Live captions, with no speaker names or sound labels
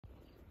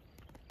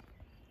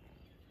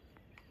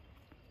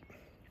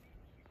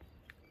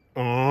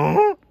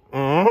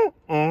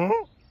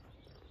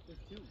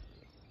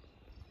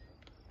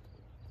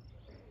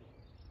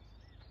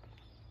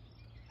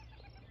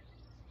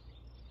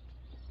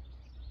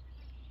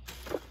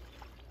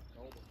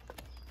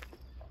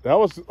That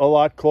was a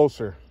lot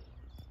closer.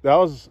 That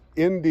was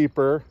in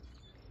deeper.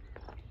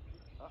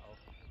 Uh-oh.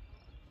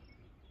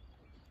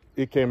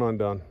 It came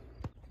undone.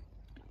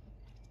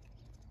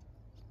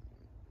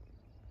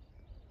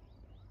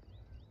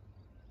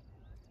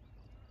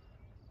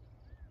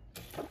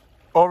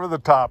 Over the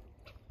top.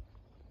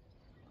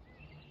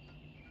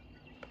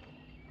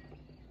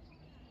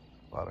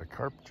 A lot of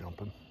carp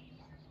jumping.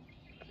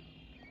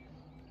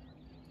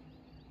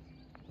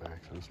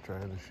 Max was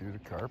trying to shoot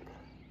a carp.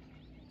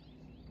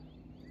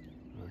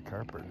 The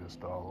carp are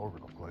just all over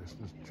the place,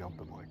 just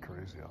jumping like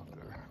crazy out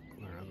there.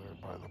 They're in there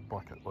by the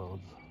bucket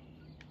loads.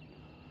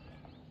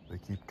 They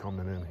keep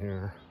coming in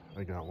here.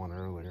 I got one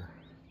earlier,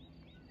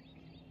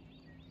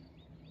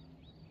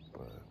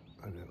 but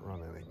I didn't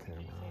run any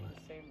camera on it.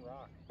 Same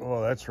rock.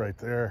 Oh, that's right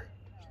there.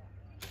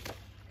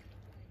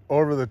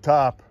 Over the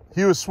top.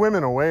 He was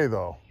swimming away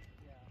though.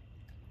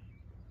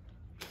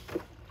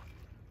 Yeah.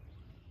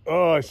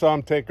 Oh, I saw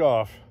him take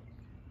off.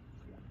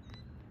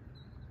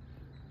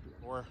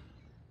 Or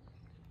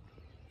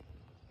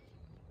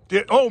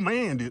Oh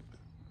man, dude.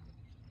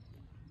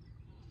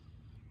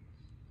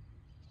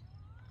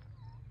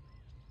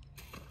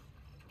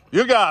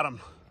 You got him.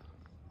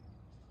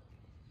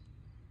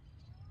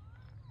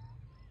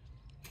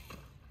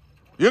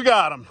 You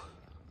got him.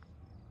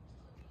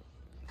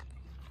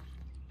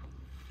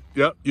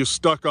 Yep, you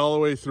stuck all the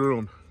way through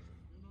him.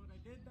 you know what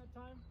I did that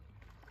time?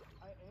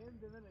 I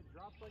aimed and then it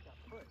dropped like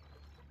a foot.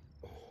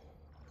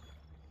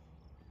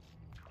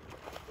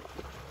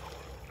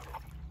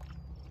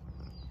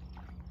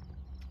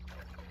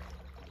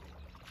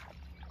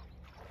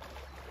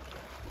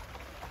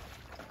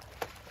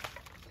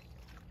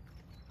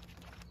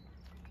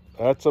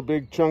 That's a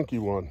big chunky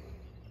one.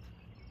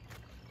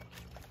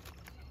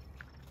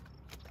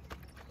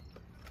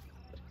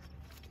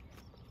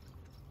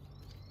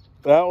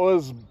 That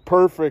was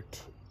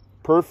perfect,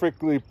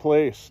 perfectly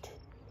placed.